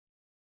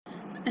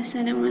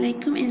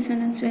Assalamualaikum and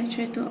salam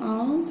sejahtera to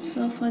all.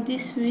 So for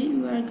this week,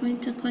 we are going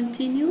to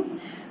continue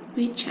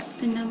with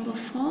chapter number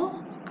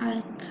 4,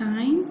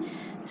 alkyne.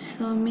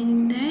 So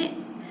meaning that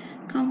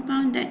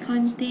compound that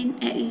contain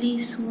at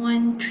least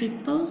one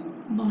triple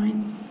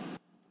bond.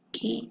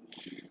 Okay.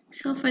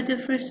 So for the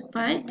first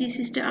part, this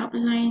is the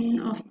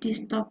outline of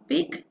this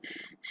topic.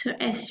 So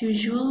as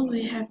usual,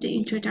 we have the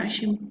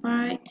introduction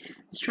part,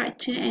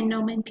 structure and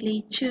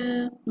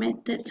nomenclature,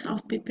 methods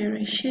of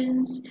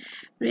preparations,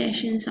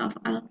 reactions of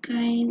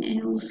alkyne,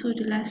 and also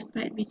the last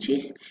part, which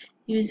is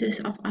uses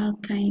of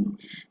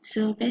alkyne.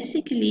 So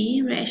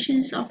basically,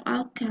 reactions of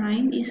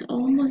alkyne is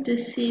almost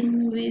the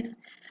same with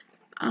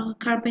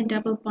carbon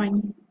double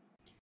bond,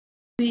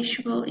 which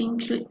will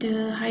include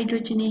the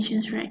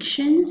hydrogenation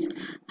reactions,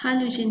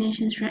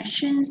 halogenation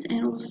reactions,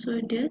 and also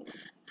the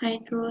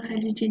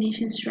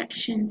hydrohalogenation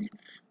reactions.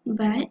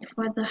 But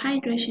for the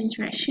hydration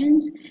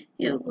reactions,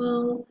 it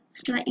will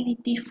slightly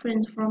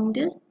different from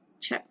the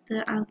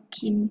chapter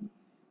alkene.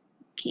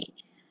 Okay,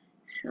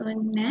 so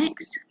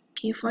next,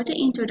 for the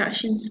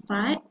introductions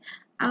part,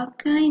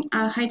 alkyne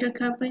are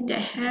hydrocarbons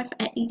that have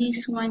at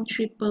least one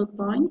triple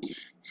bond.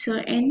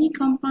 So any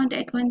compound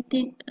that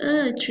contains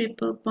a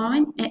triple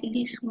bond, at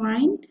least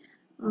one,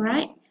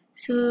 right?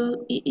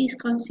 So it is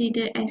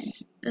considered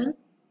as a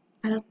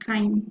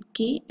alkyne,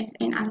 as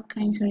an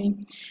alkyne, sorry.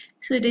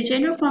 So the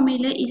general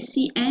formula is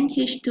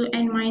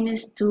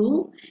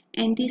CnH2n-2,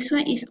 and this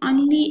one is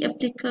only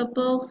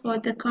applicable for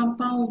the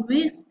compound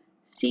with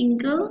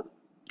single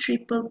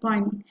triple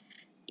bond.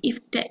 If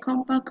that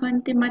compound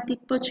contains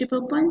multiple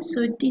triple bonds,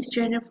 so this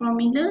general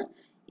formula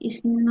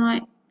is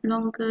not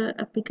longer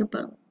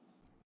applicable.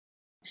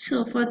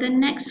 So for the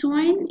next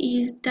one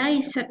is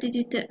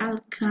disubstituted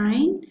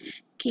alkyne,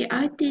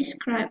 are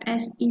described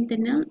as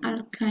internal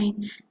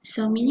alkyne.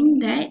 So meaning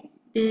that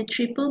the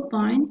triple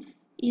bond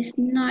is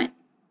not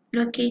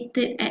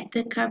located at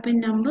the carbon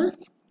number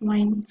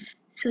 1.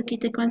 So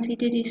kita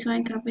consider this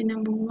one carbon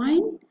number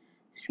 1,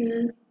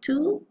 so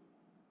 2,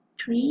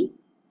 3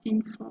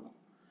 and 4.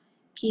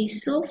 Okay,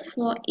 so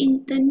for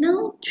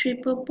internal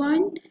triple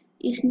bond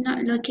is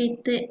not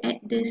located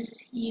at the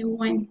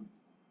C1.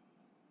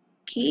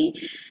 Okay,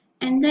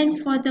 and then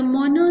for the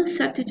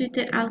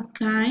mono-substituted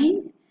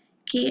alkyne,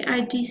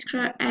 are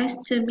described as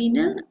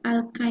terminal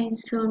alkyne.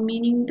 So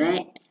meaning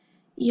that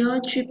your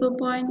triple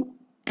bond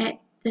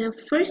at the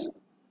first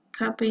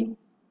carbon.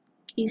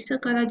 Okay, so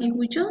kalau di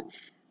hujung,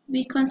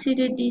 we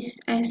consider this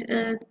as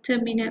a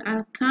terminal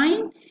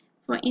alkyne.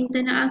 For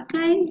internal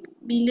alkyne,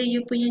 bila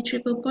you punya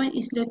triple bond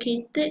is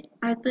located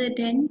other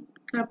than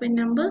carbon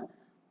number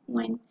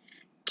 1.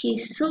 Okay,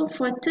 so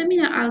for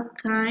terminal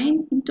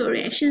alkyne, untuk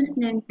reactions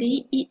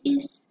nanti, it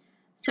is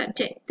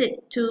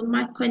subjected to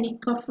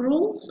Markovnikov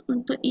rules.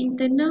 Untuk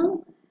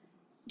internal,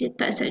 dia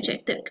tak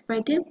subjected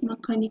kepada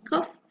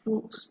Markovnikov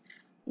rules.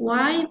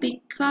 Why?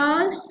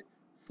 Because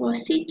for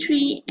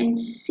C2 and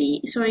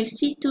C3,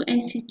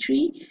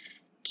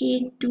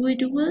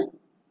 dua-dua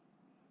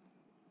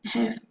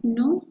have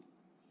no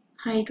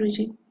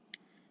hydrogen.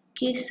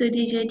 Okay, so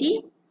dia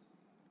jadi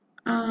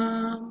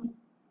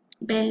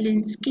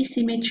balance,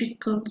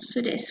 symmetrical.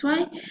 So that's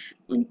why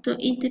untuk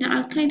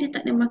internal alkyne dia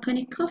tak ada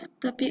Markovnikov,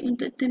 tapi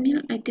untuk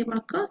terminal ada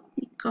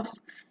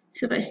Markovnikov.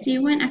 Sebab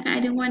C1 akan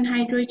ada 1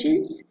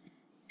 hydrogen,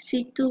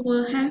 C2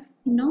 will have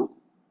no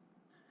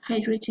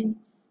hydrogen.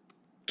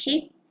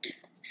 Okay,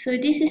 so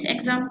this is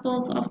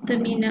examples of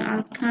terminal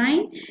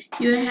alkyne.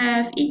 You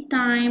have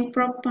ethyne,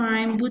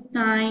 propyne,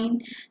 butyne.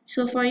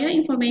 So for your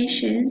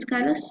information,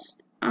 kalau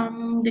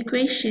the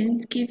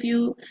questions give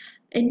you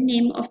a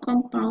name of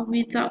compound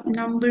without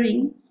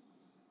numbering.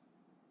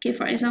 Okay,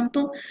 for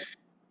example,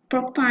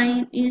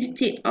 propyne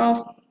instead of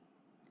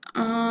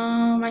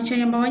macam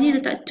yang bawah ni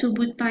letak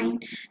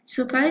 2-butyne.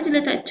 So kalau dia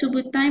letak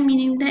 2-butyne,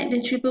 meaning that the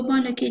triple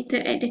bond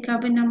located at the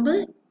carbon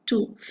number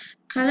 2.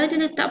 Kalau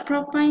dia letak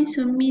propyne,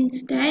 so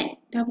means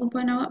that double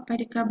bond awak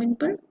pada carbon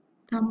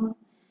pertama.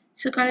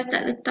 So kalau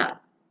tak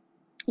letak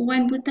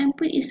 1-butyne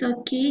pun is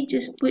okay,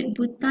 just put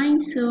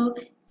butyne, so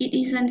it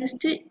is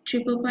understood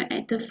triple bond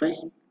at the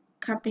first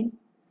carbon.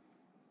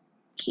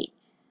 Okay,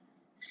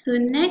 so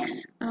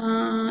next,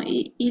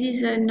 it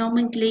is a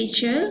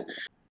nomenclature.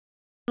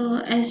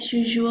 So as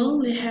usual,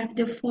 we have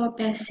the 4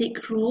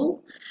 basic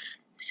rule.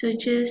 So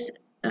just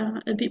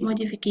a bit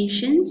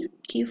modifications,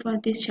 for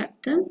this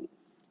chapter.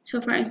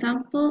 So for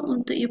example,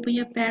 untuk you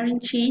punya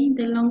parent chain,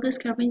 the longest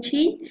carbon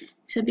chain.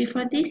 So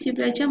before this, you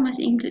belajar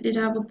must include the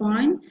double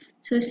bond.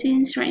 So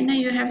since right now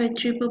you have a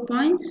triple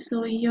bond,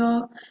 so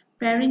your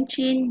parent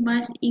chain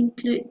must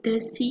include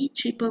the C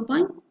triple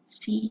bond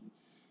C.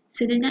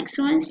 So the next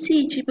one,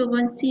 C triple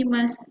bond C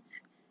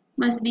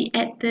must be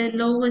at the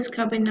lowest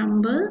carbon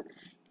number,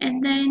 and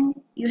then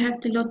you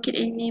have to locate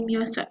and name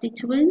your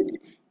substituents,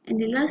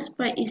 and the last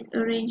part is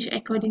arranged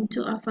according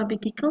to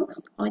alphabetical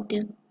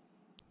order.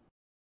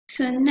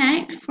 So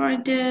next, for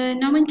the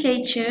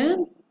nomenclature,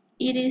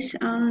 it is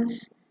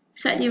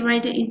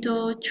subdivided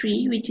into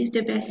 3, which is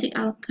the basic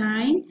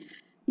alkyne,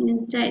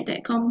 means that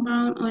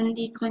compound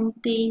only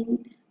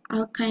contain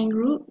alkyne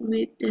group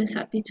with the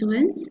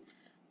substituents.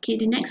 Okay,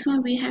 the next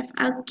one we have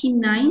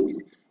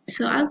alkynes.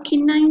 So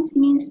alkynes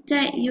means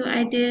that you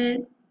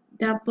ada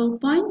double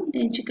bond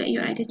dan juga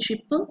you ada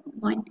triple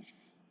bond.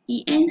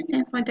 En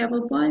stand for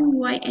double bond,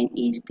 Y and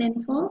E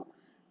stand for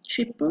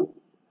triple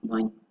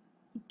bond.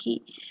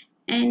 Okay,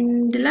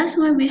 and the last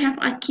one we have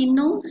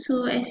alkyno.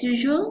 So as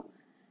usual,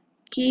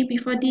 okay,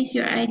 before this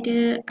you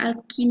ada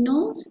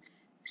alkynos.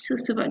 So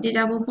sebab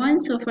dia double bond,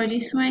 so for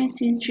this one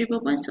since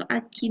triple bond, so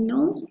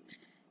alkynos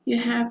you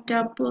have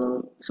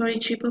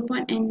triple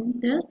bond and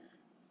the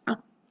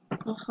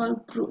alcohol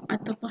group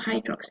ataupun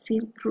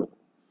hydroxyl group.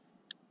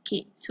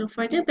 Okay, so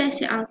for the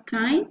basic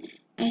alkyne,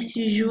 as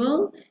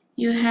usual,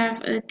 you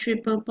have a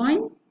triple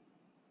bond.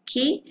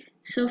 Okay,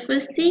 so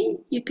first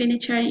thing, you kena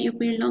cari you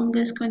punya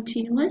longest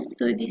continuous.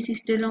 So this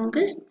is the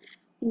longest,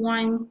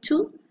 1,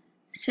 2.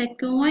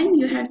 Second one,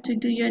 you have to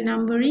do your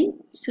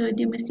numbering. So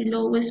dia mesti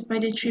lowest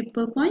pada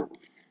triple bond.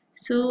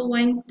 So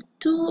 1,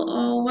 2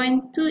 or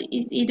 1, 2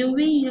 is either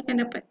way, you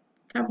akan dapat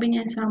carbon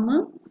yang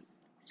sama.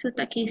 So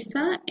tak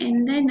kisah.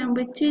 And then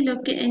number 2,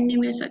 locate and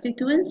name your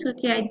substituent. So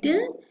tiada.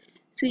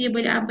 So you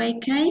boleh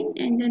abaikan.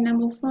 And then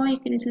number 4, you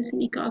kena susun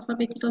ikut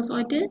alphabetical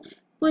order.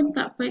 Pun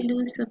tak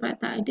perlu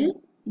sebab tak ada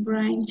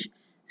branch.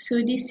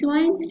 So this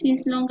one,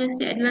 since longest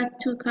dia adalah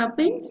 2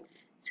 carbons,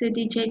 so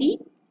dia jadi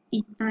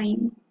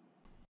ethyne.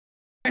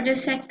 For the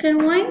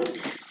second one,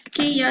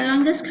 okay, your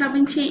longest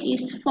carbon chain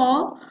is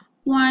 4.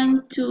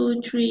 1, 2,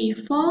 3,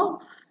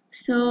 4.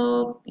 So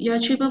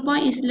your triple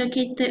bond is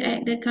located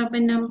at the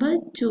carbon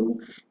number 2.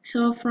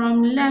 So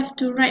from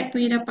left to right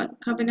pun you dapat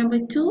carbon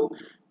number 2.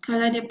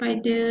 Kalau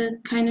daripada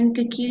kanan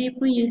ke kiri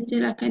pun you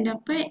still akan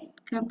dapat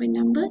carbon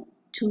number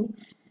 2.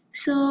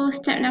 So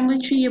step number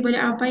 3 you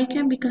boleh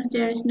abaikan because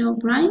there is no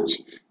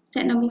branch.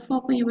 Step number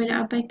 4 pun you boleh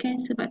abaikan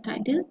sebab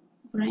tak ada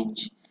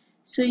branch.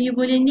 So you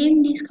boleh name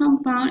this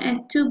compound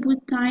as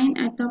 2-butyne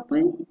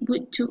ataupun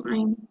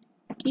but-2-ine.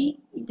 Okay,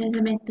 it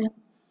doesn't matter.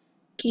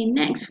 Okay,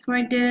 next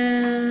for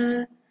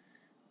the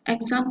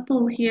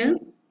example here.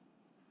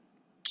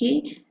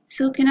 Okay,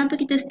 so kenapa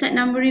kita start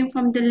numbering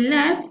from the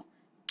left?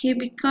 Okay,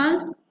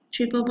 because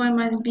triple bond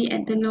must be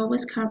at the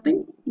lowest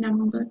carbon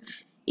number.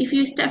 If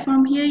you start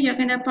from here, you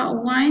akan dapat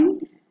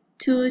 1,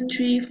 2,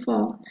 3,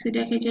 4. So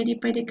dia akan jadi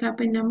pada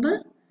carbon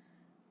number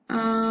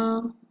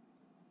 4.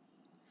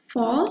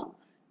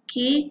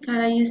 Okay,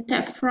 kalau you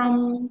start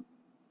from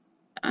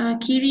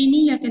kiri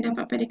ni, you akan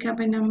dapat pada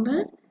carbon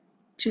number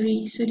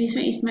 3. So this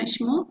one is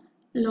much more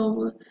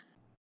lower.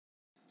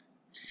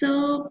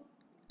 So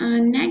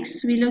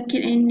next we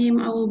locate and name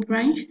our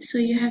branch.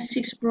 So you have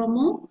 6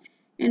 bromo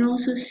and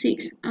also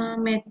 6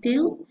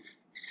 methyl.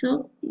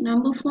 So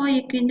number 4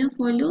 you kena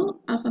follow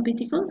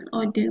alphabetical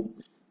order.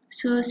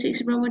 So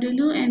 6 bromo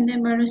dulu and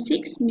then baru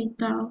 6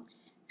 methyl.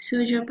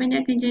 So jawapan dia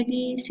akan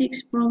jadi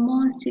 6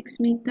 bromo, 6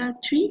 methyl,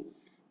 3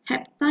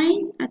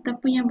 heptine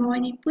ataupun yang bawah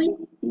ni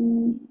pun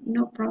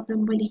no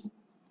problem boleh.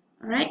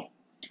 Alright.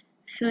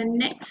 So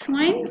next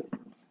one,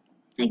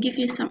 I give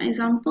you some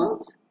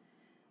examples.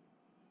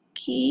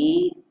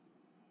 Okay.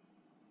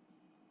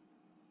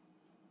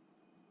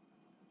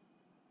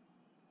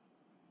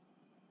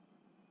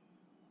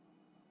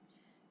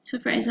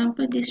 So for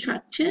example, this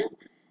structure.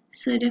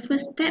 So the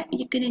first step,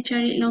 you kena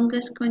cari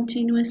longest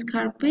continuous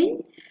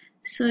carbon.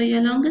 So your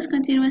longest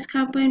continuous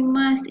carbon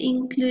must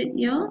include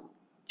your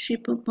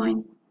triple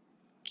bond.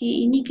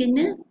 Okay, ini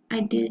kena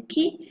ada.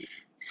 Okay.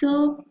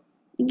 So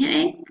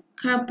ingat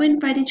carbon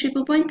pada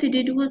triple bond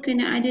kedua-dua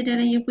kena ada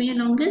dalam you punya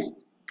longest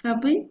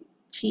carbon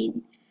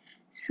chain.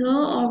 So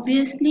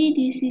obviously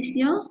this is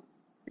your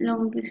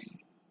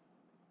longest.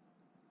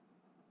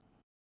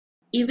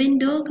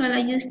 Even though kalau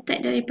you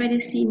start daripada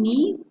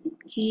sini,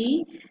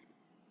 okay.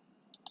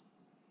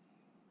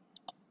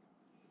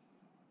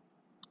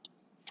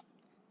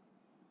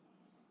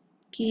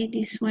 Okay,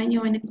 this one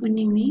yang warna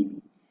kuning ni,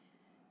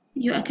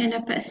 you akan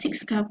dapat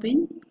 6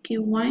 carbon. Okay,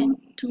 1,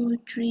 2,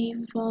 3,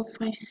 4,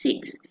 5,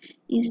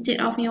 6.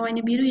 Instead of yang warna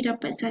biru, you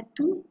dapat 1,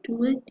 2,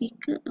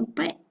 3,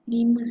 4,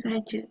 5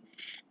 sahaja.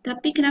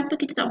 Tapi kenapa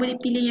kita tak boleh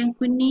pilih yang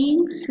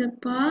kuning?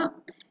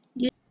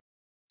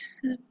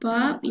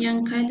 Sebab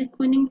yang color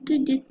kuning tu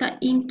dia tak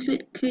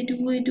include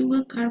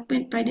kedua-dua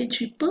carbon pada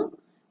triple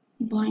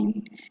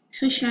bond.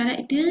 So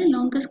syarat dia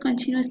longest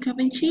continuous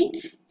carbon chain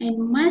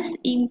and must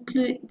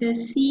include the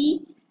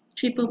C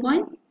triple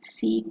bond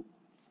C.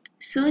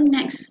 So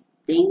next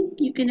thing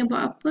you kena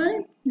buat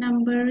apa?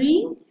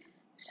 Numbering.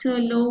 So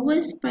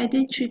lowest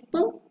pada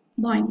triple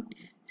bond.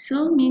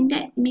 So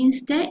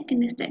means that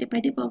kena start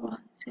daripada bawah.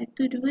 1,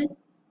 2, 3,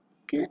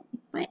 4,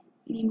 5.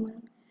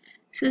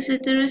 So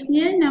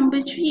seterusnya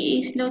number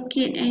 3 is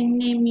locate and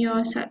name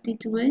your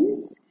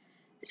substituents.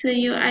 So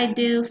you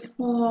either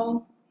 4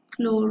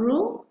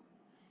 chloro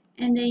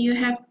and then you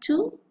have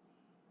 2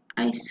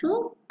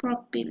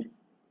 isopropyl.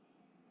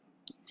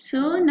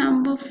 So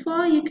number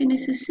 4 you kena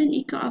susun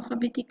ikut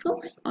alphabetical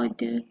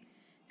order.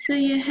 So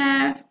you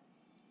have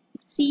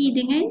C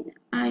dengan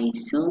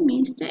iso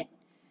means that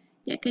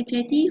dia akan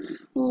jadi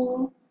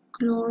 4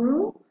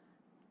 chloro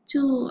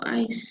 2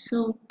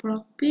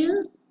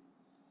 isopropyl.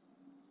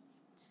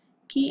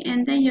 Okay,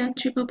 and then your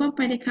triple bond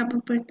pada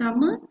carbon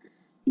pertama,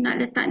 nak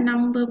letak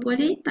number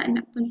boleh, tak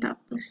nak pun tak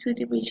apa. So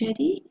dia boleh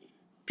jadi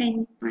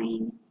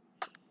pentine.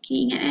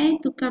 Okay,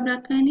 ingat tukar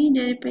belakang ni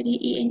daripada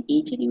A and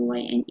E jadi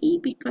Y and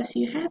E because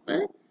you have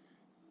a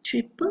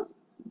triple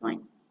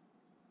bond.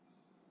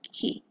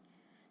 Okay,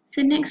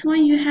 so next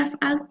one you have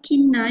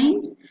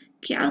alkynes.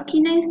 Okay,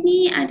 alkynes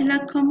ni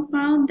adalah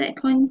compound that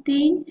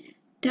contain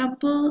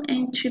double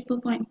and triple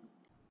bond.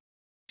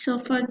 So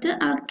for the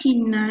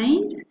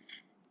alkynes,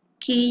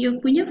 okay,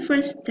 you punya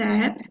first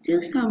step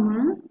still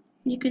sama.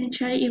 You kena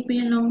cari you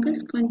punya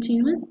longest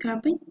continuous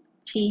carbon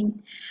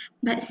chain.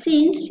 But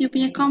since you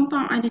punya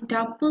compound ada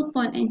double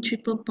bond and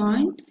triple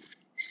bond,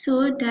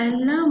 so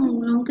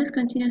dalam longest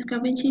continuous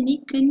carbon chain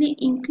ni kena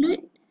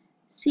include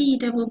C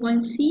double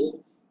bond C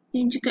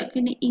dan juga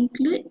kena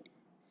include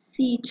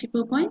C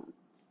triple bond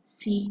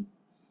C.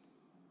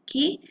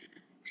 Okay,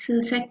 so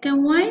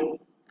second one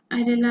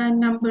adalah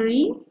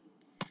numbering.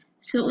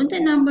 So untuk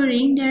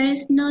numbering, there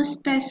is no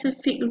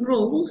specific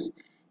rules.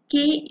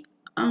 Okay,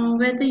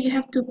 whether you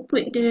have to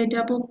put the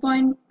double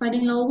bond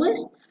paling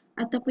lowest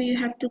ataupun you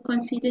have to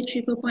consider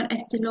triple bond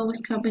as the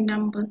lowest carbon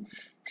number.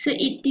 So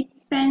it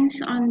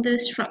depends on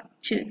the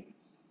structure.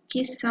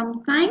 Okay,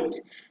 sometimes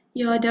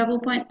your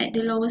double bond at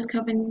the lowest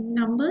carbon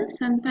number,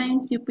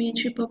 sometimes you punya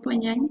triple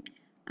bond yang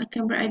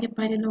akan berada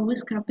pada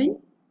lowest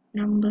carbon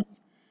number.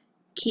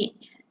 Okay,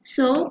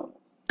 so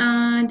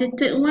the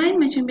third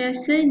one macam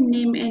biasa,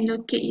 name and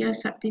locate your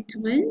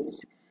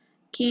substituents.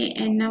 Okay,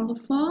 and number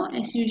 4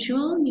 as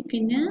usual you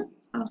kena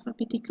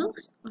alphabetical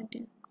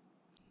order.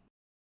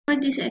 For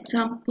these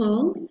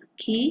examples,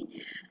 okay,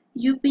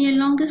 you punya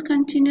longest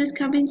continuous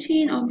carbon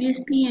chain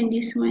obviously and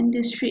this one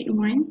the straight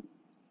one.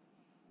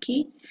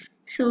 Okay,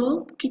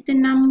 so kita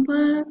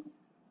number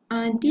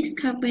this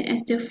carbon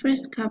as the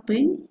first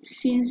carbon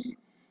since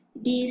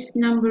this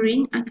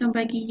numbering akan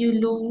bagi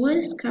you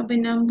lowest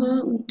carbon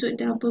number untuk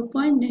double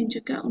bond dan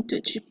juga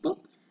untuk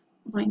triple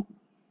bond.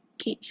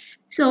 Okay,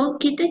 so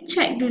kita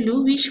check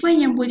dulu which one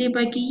yang boleh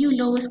bagi you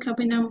lowest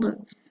carbon number,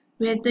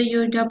 whether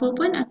your double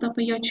bond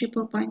ataupun your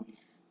triple bond.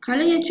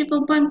 Kalau your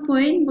triple bond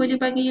pun boleh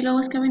bagi you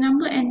lowest carbon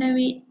number, and then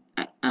we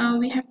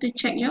have to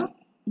check your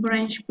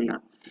branch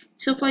pula.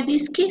 So for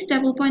this case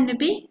double bond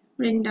lebih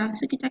rendah,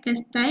 so kita akan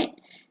start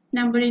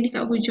numbering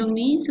dekat hujung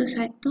ni. So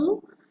 1,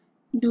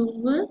 2,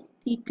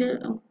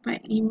 3,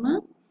 4,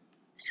 5.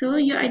 So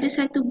you ada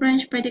satu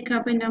branch pada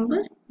carbon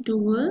number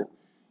 2.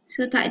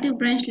 So tak ada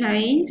branch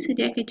lain, so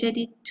dia akan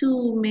jadi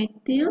 2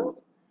 methyl.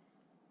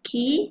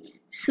 Okay,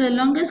 so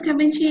longest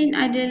carbon chain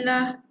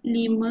adalah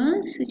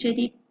 5, so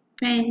jadi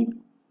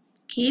pen.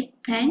 Okay,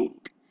 pent.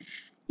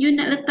 You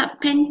nak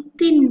letak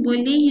pentene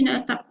boleh, you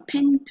nak letak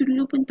pen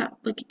dulu pun tak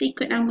apa, kita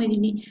ikut nama dia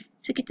ni.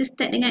 So kita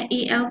start dengan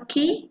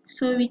ALK,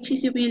 so which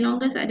is you punya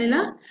longest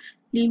adalah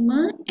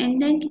 5, and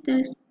then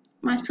kita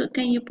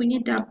masukkan you punya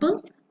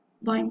double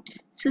bond.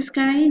 So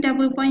sekarang ni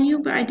double bond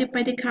you berada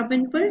pada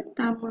carbon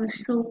pertama,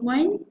 so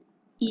 1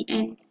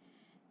 EN.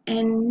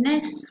 And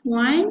next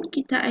one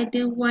kita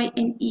ada Y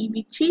and E,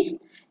 which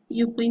is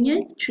you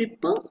punya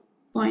triple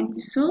bond.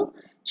 So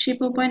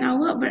triple bond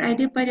awak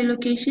berada pada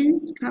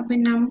locations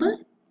carbon number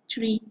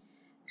 3.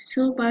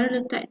 So baru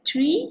letak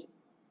 3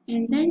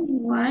 and then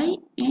Y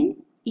and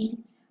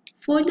E.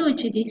 Follow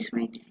je this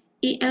one.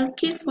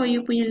 ALK for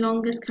you punya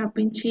longest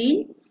carbon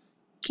chain.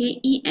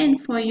 Okay,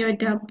 EN for your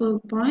double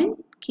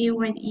bond,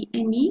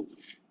 K1EN ni.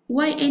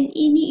 Y and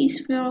E ni is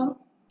for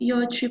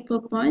your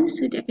triple bond,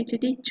 so dia akan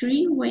jadi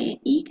 3, Y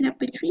and E.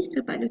 Kenapa 3?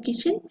 Sebab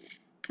location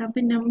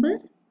carbon number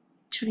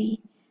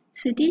 3.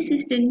 So this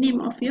is the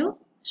name of your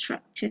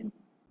structure.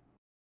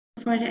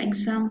 For the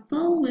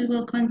example, we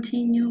will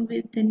continue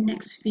with the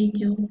next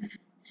video.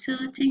 So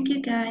thank you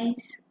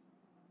guys.